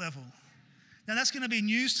comfort level. Now that's going to be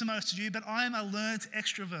news to most of you, but I am a learned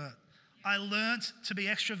extrovert. I learned to be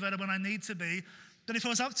extroverted when I need to be. But if it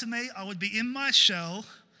was up to me, I would be in my shell,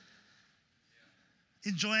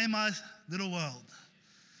 enjoying my little world.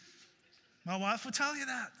 My wife will tell you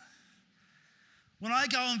that. When I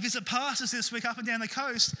go and visit pastors this week up and down the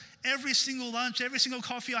coast, every single lunch, every single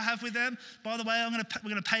coffee I have with them, by the way, we're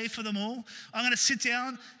going to pay for them all. I'm going to sit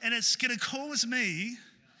down and it's going to cause me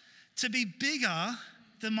to be bigger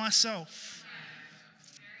than myself.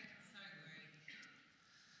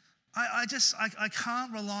 I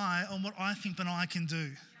can't rely on what I think but I can do.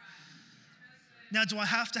 Now, do I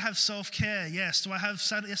have to have self-care? Yes. Do I have,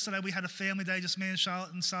 yesterday we had a family day, just me and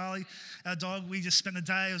Charlotte and Sally, our dog. We just spent the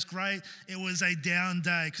day. It was great. It was a down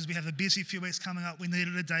day because we have a busy few weeks coming up. We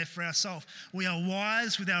needed a day for ourselves. We are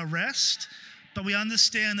wise with our rest, but we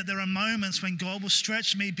understand that there are moments when God will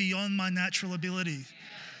stretch me beyond my natural ability.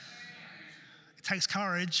 It takes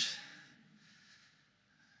courage.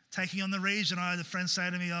 Taking on the region, I had a friend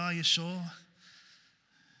say to me, "Are you sure?"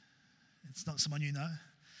 It's not someone you know.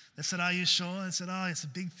 They said, "Are you sure?" I said, "Oh, it's a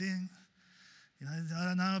big thing. You know, I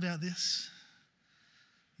don't know about this.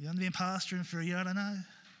 You've only been pastoring for a year, I don't know."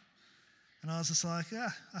 And I was just like, "Yeah,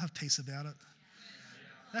 I have peace about it."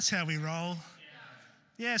 That's how we roll.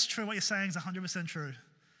 Yeah, it's true. What you're saying is 100% true.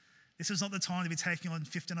 This is not the time to be taking on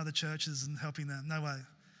 15 other churches and helping them. No way.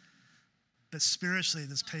 But spiritually,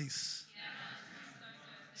 there's peace.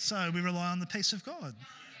 So we rely on the peace of God.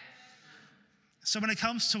 So when it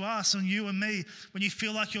comes to us, on you and me, when you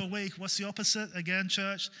feel like you're weak, what's the opposite? Again,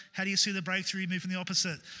 church, how do you see the breakthrough? You move from the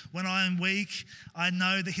opposite. When I am weak, I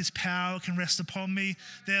know that His power can rest upon me.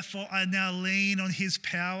 Therefore, I now lean on His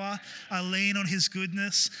power. I lean on His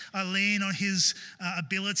goodness. I lean on His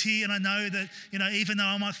ability. And I know that, even though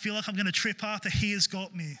I might feel like I'm going to trip up, that He has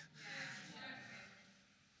got me.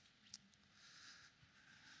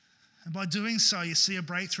 And by doing so, you see a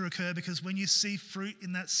breakthrough occur, because when you see fruit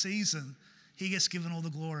in that season, He gets given all the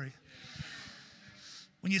glory.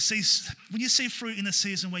 When you see fruit in the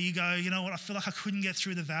season where you go, you know what, I feel like I couldn't get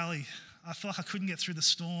through the valley. I feel like I couldn't get through the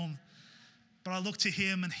storm. But I look to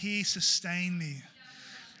Him and He sustained me.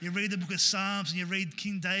 You read the book of Psalms and you read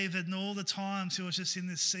King David, and all the times he was just in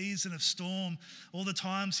this season of storm. All the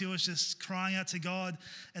times he was just crying out to God.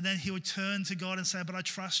 And then he would turn to God and say, "But I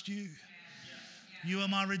trust you. You are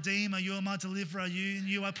my Redeemer. You are my Deliverer. In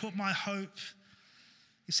you I put my hope."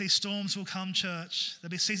 You see, storms will come, church.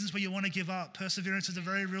 There'll be seasons where you want to give up. Perseverance is a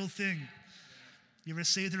very real thing. You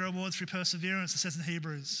receive the reward through perseverance, it says in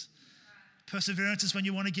Hebrews. Perseverance is when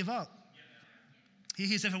you want to give up.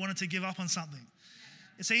 Who's ever wanted to give up on something?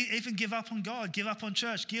 It's even give up on God, give up on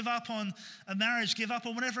church, give up on a marriage, give up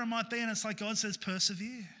on whatever it might be. And it's like God says,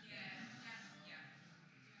 persevere.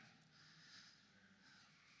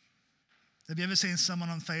 Have you ever seen someone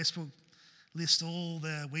on Facebook list all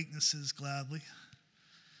their weaknesses gladly?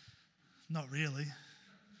 Not really.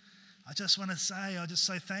 I'm just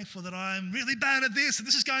so thankful that I'm really bad at this, and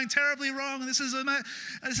this is going terribly wrong, and this is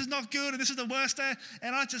not good, and this is the worst day.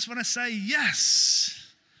 And I just want to say yes.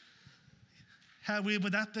 How weird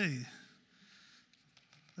would that be?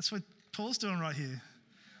 That's what Paul's doing right here.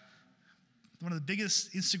 One of the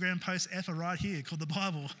biggest Instagram posts ever right here, called the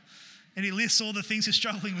Bible. And he lists all the things he's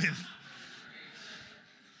struggling with.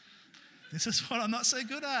 This is what I'm not so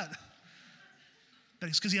good at. But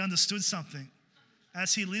it's because he understood something.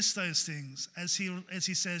 As he lists those things, as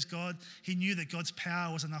he says God, he knew that God's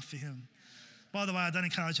power was enough for him. By the way, I don't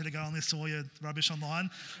encourage you to go and list all your rubbish online.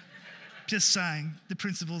 Just saying, the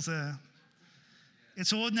principle's there.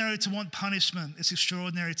 It's ordinary to want punishment. It's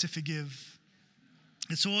extraordinary to forgive.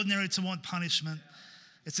 It's ordinary to want punishment.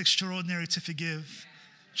 It's extraordinary to forgive.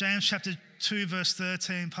 James chapter 2 verse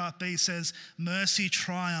 13 part B says, mercy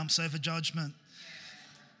triumphs over judgment.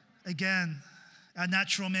 Again, our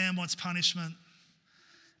natural man wants punishment.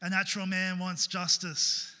 Our natural man wants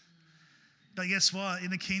justice. But guess what? In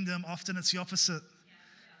the kingdom, often it's the opposite.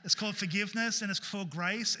 It's called forgiveness and it's called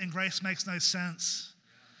grace, and grace makes no sense.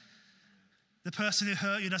 The person who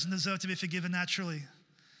hurt you doesn't deserve to be forgiven naturally.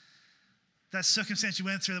 That circumstance you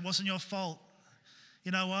went through, that wasn't your fault.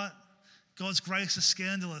 You know what? God's grace is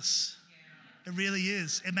scandalous. It really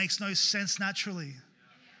is. It makes no sense naturally.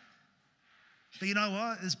 But you know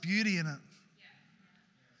what? There's beauty in it.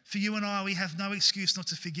 For you and I, we have no excuse not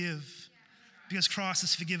to forgive because Christ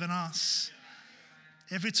has forgiven us.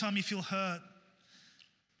 Every time you feel hurt,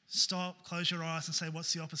 stop, close your eyes and say,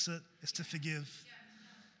 what's the opposite? It's to forgive.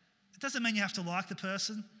 It doesn't mean you have to like the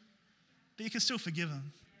person, but you can still forgive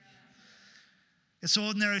them. It's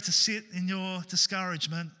ordinary to sit in your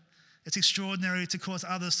discouragement. It's extraordinary to cause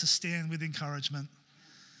others to stand with encouragement.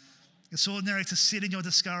 It's ordinary to sit in your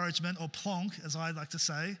discouragement, or plonk, as I like to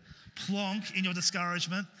say, plonk in your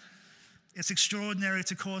discouragement. It's extraordinary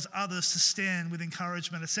to cause others to stand with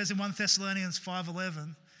encouragement. It says in 1 Thessalonians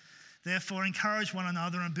 5:11, therefore encourage one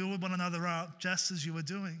another and build one another up, just as you are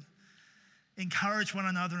doing. Encourage one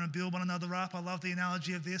another and build one another up. I love the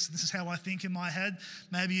analogy of this. This is how I think in my head.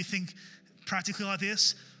 Maybe you think practically like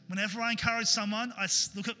this. Whenever I encourage someone, I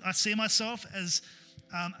see myself as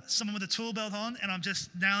someone with a tool belt on, and I'm just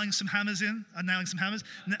hammering some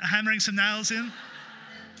nails in.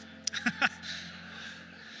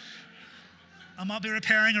 I might be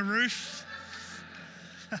repairing a roof.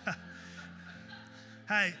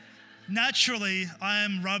 Hey, naturally, I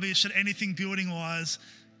am rubbish at anything building-wise,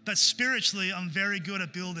 but spiritually, I'm very good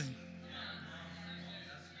at building.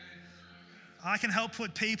 I can help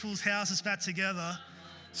put people's houses back together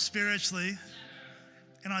spiritually,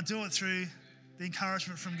 and I do it through the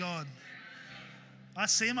encouragement from God. I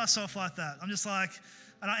see myself like that. I'm just like,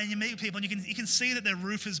 and you meet people and you can see that their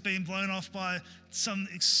roof has been blown off by some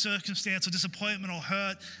circumstance or disappointment or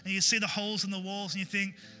hurt, and you see the holes in the walls and you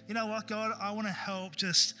think, you know what, God, I want to help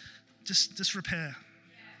just repair.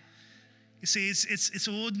 You see, it's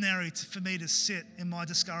ordinary for me to sit in my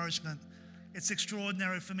discouragement. It's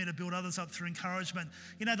extraordinary for me to build others up through encouragement.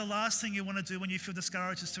 You know, the last thing you want to do when you feel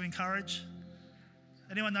discouraged is to encourage.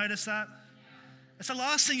 Anyone notice that? It's the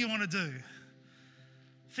last thing you want to do.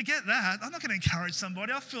 Forget that. I'm not going to encourage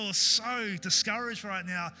somebody. I feel so discouraged right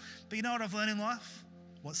now. But you know what I've learned in life?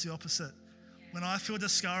 What's the opposite? When I feel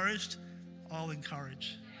discouraged, I'll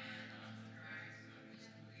encourage.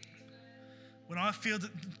 When I feel,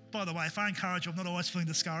 by the way, if I encourage you, I'm not always feeling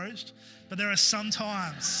discouraged. But there are some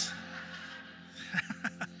times,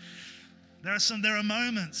 there are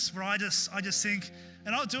moments where I just think,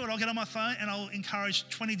 and I'll do it. I'll get on my phone and I'll encourage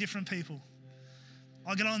 20 different people.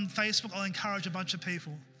 I'll get on Facebook, I'll encourage a bunch of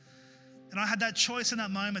people. And I had that choice in that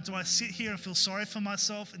moment. Do I sit here and feel sorry for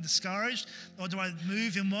myself and discouraged? Or do I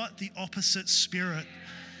move in what? The opposite spirit.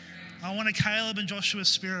 I want a Caleb and Joshua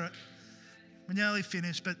spirit. We're nearly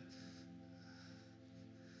finished, but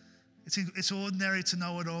it's ordinary to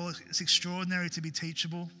know it all. It's extraordinary to be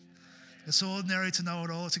teachable. It's ordinary to know it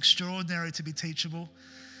all. It's extraordinary to be teachable.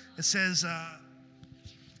 It says...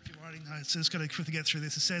 notes, so just got to quickly get through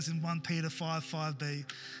this. It says in 1 Peter 5:5b,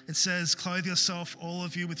 it says, clothe yourself, all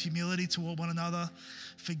of you, with humility toward one another.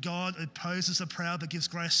 For God opposes the proud but gives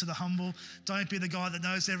grace to the humble. Don't be the guy that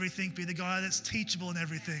knows everything. Be the guy that's teachable in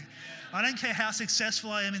everything. I don't care how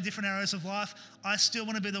successful I am in different areas of life. I still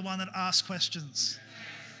want to be the one that asks questions.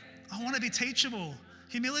 I want to be teachable.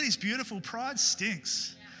 Humility is beautiful. Pride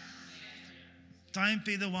stinks. Don't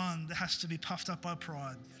be the one that has to be puffed up by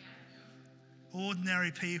pride.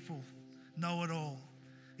 Ordinary people know it all.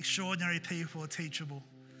 Extraordinary people are teachable.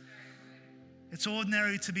 It's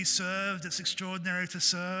ordinary to be served. It's extraordinary to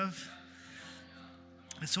serve.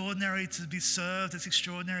 It's ordinary to be served. It's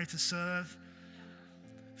extraordinary to serve.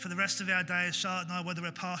 For the rest of our days, Charlotte and I, whether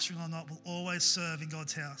we're pastoring or not, will always serve in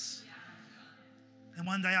God's house. And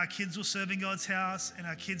one day our kids will serve in God's house, and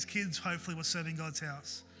our kids' kids hopefully will serve in God's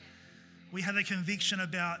house. We have a conviction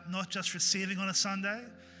about not just receiving on a Sunday,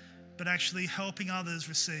 but actually helping others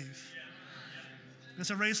receive. There's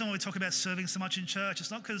a reason why we talk about serving so much in church. It's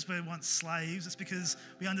not because we want slaves. It's because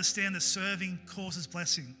we understand that serving causes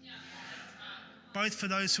blessing, both for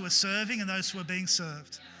those who are serving and those who are being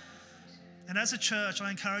served. And as a church,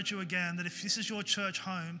 I encourage you again that if this is your church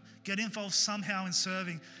home, get involved somehow in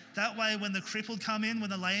serving. That way, when the crippled come in, when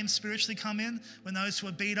the lame spiritually come in, when those who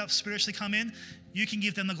are beat up spiritually come in, you can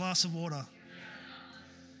give them the glass of water.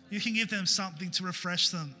 You can give them something to refresh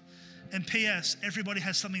them. And P.S., everybody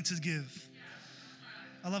has something to give.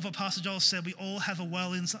 I love what Pastor Joel said. We all have a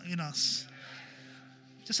well in us.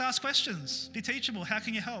 Just ask questions. Be teachable. How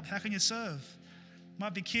can you help? How can you serve?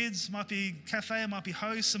 Might be kids, might be cafe, it might be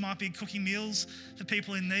hosts, it might be cooking meals for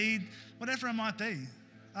people in need, whatever it might be.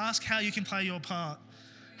 Ask how you can play your part.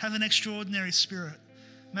 Have an extraordinary spirit.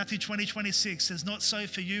 Matthew 20:26 says, not so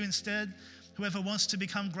for you, instead, whoever wants to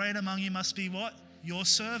become great among you must be what? Your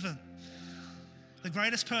servant. The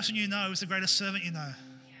greatest person you know is the greatest servant you know.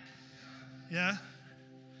 Yeah?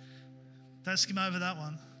 Don't skim over that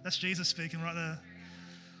one. That's Jesus speaking right there.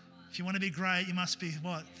 If you want to be great, you must be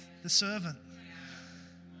what? The servant.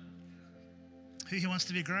 Who here wants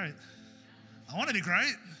to be great? I want to be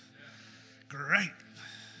great. Great.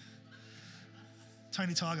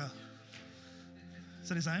 Tony Tiger. Is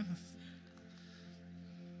that his name?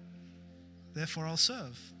 Therefore, I'll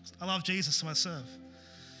serve. I love Jesus, so I serve.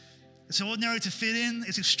 It's ordinary to fit in.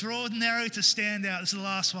 It's extraordinary to stand out. This is the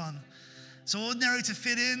last one. It's ordinary to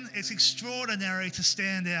fit in. It's extraordinary to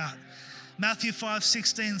stand out. Matthew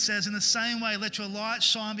 5:16 says, in the same way, let your light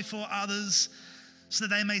shine before others so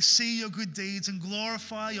that they may see your good deeds and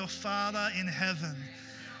glorify your Father in heaven.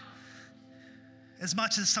 As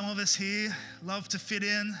much as some of us here love to fit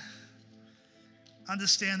in,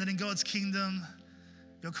 understand that in God's kingdom,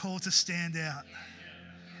 you're called to stand out.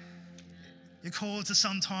 You're called to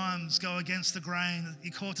sometimes go against the grain.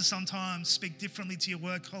 You're called to sometimes speak differently to your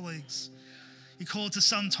work colleagues. You're called to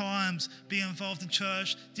sometimes be involved in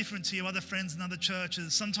church different to your other friends in other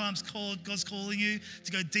churches. Sometimes God's calling you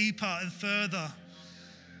to go deeper and further.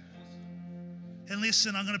 And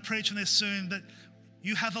listen, I'm going to preach on this soon, but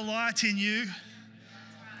you have a light in you.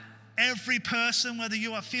 Every person, whether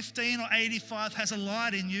you are 15 or 85, has a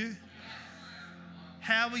light in you.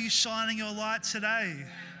 How are you shining your light today?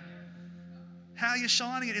 How are you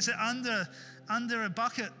shining it? Is it under a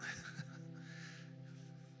bucket?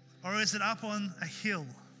 Or is it up on a hill?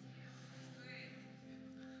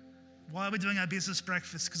 Why are we doing our business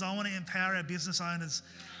breakfast? Because I want to empower our business owners.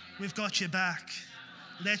 We've got your back.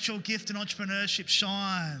 Let your gift in entrepreneurship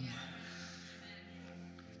shine.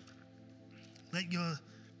 Let your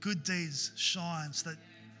good deeds shine so that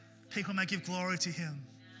people may give glory to Him.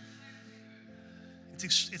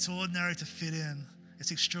 It's ordinary to fit in.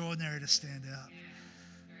 It's extraordinary to stand out.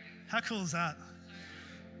 How cool is that?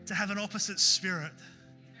 To have an opposite spirit.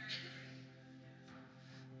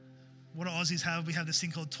 What do Aussies have? We have this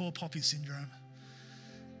thing called tall poppy syndrome.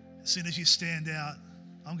 As soon as you stand out,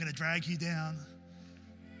 I'm going to drag you down.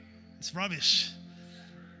 It's rubbish.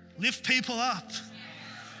 Lift people up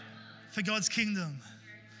for God's kingdom.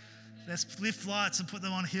 Let's lift lights and put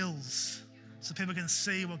them on hills so people can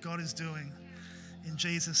see what God is doing in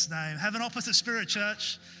Jesus' name. Have an opposite spirit,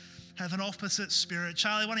 church. Have an opposite spirit.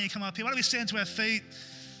 Charlie, why don't you come up here? Why don't we stand to our feet?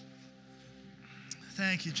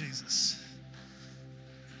 Thank you, Jesus.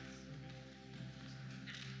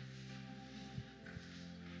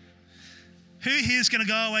 Who here is going to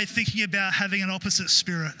go away thinking about having an opposite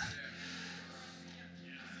spirit?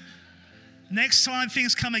 Next time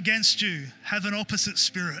things come against you, have an opposite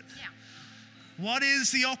spirit. What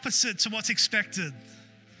is the opposite to what's expected?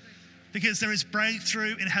 Because there is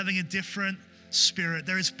breakthrough in having a different spirit.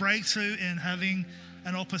 There is breakthrough in having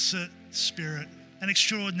an opposite spirit, an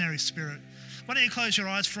extraordinary spirit. Why don't you close your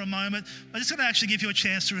eyes for a moment? I'm just going to actually give you a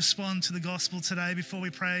chance to respond to the gospel today before we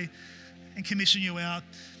pray and commission you out.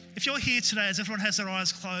 If you're here today, as everyone has their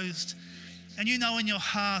eyes closed, and you know in your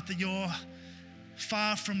heart that you're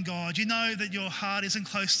far from God, you know that your heart isn't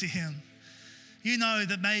close to Him, you know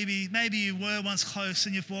that maybe you were once close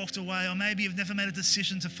and you've walked away, or maybe you've never made a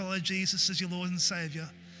decision to follow Jesus as your Lord and Saviour.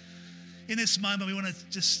 In this moment, we want to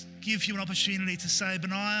just give you an opportunity to say,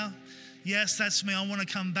 Benaiah, yes, that's me. I want to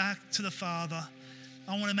come back to the Father.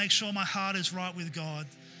 I want to make sure my heart is right with God.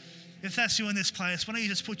 If that's you in this place, why don't you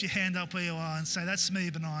just put your hand up where you are and say, that's me,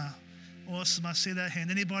 Benaiah. Awesome, I see that hand.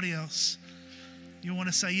 Anybody else? You want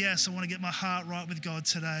to say, yes, I want to get my heart right with God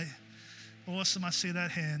today. Awesome, I see that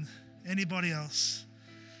hand. Anybody else?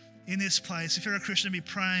 In this place, if you're a Christian, be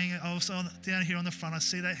praying. Also down here on the front, I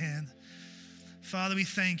see that hand. Father, we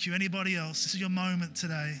thank you. Anybody else? This is your moment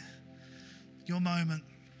today. Your moment.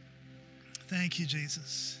 Thank you,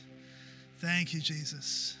 Jesus. Thank you,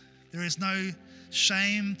 Jesus. There is no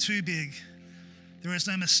shame too big. There is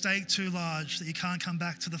no mistake too large that you can't come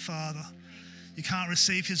back to the Father. You can't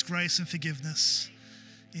receive His grace and forgiveness.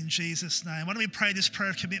 in Jesus' name. Why don't we pray this prayer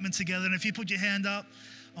of commitment together? And if you put your hand up,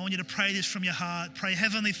 I want you to pray this from your heart. Pray,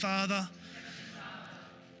 Heavenly Father,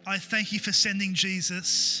 I thank you for sending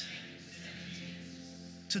Jesus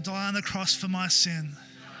to die on the cross for my sin.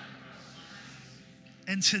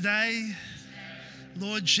 And today,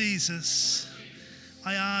 Lord Jesus,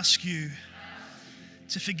 I ask you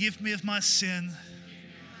to forgive me of my sin,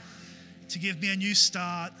 to give me a new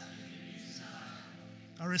start.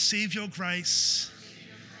 I receive your grace,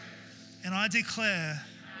 and I declare,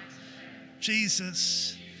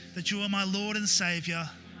 Jesus, that you are my Lord and Savior.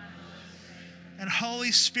 And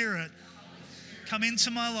Holy Spirit, come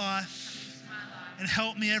into my life and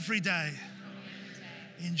help me every day.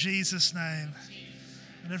 In Jesus' name.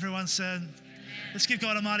 And everyone said, let's give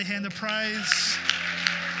God a mighty hand of praise.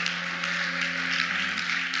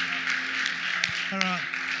 All right.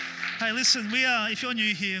 Hey, listen, if you're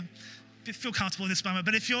new here, feel comfortable in this moment.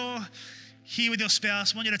 But if you're here with your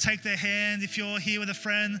spouse, I want you to take their hand. If you're here with a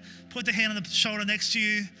friend, put the hand on the shoulder next to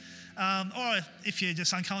you. Or if you're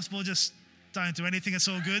just uncomfortable, just don't do anything. It's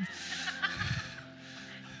all good.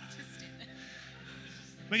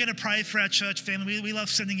 We're going to pray for our church family. We love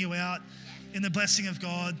sending you out in the blessing of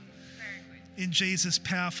God. In Jesus'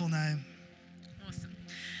 powerful name. Awesome.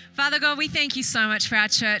 Father God, we thank you so much for our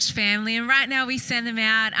church family. And right now we send them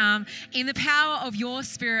out in the power of your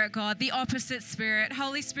Spirit, God, the opposite Spirit.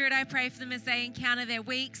 Holy Spirit, I pray for them as they encounter their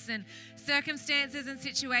weeks and circumstances and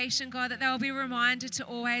situation, God, that they'll be reminded to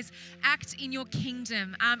always act in your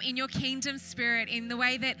kingdom spirit, in the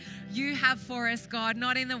way that you have for us, God,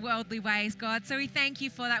 not in the worldly ways, God. So we thank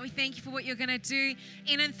you for that. We thank you for what you're going to do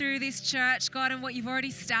in and through this church, God, and what you've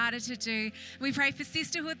already started to do. We pray for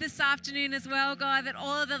sisterhood this afternoon as well, God, that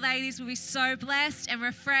all of the ladies will be so blessed and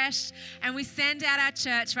refreshed, and we send out our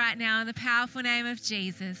church right now in the powerful name of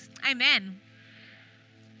Jesus. Amen.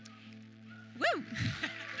 Woo!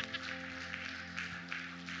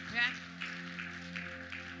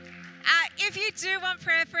 If you do want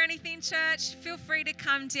prayer for anything, church, feel free to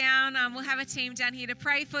come down. We'll have a team down here to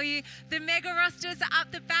pray for you. The mega rosters are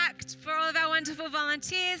up the back for all of our wonderful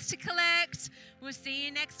volunteers to collect. We'll see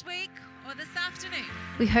you next week or this afternoon.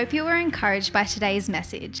 We hope you were encouraged by today's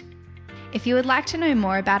message. If you would like to know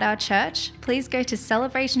more about our church, please go to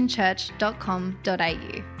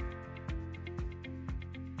celebrationchurch.com.au.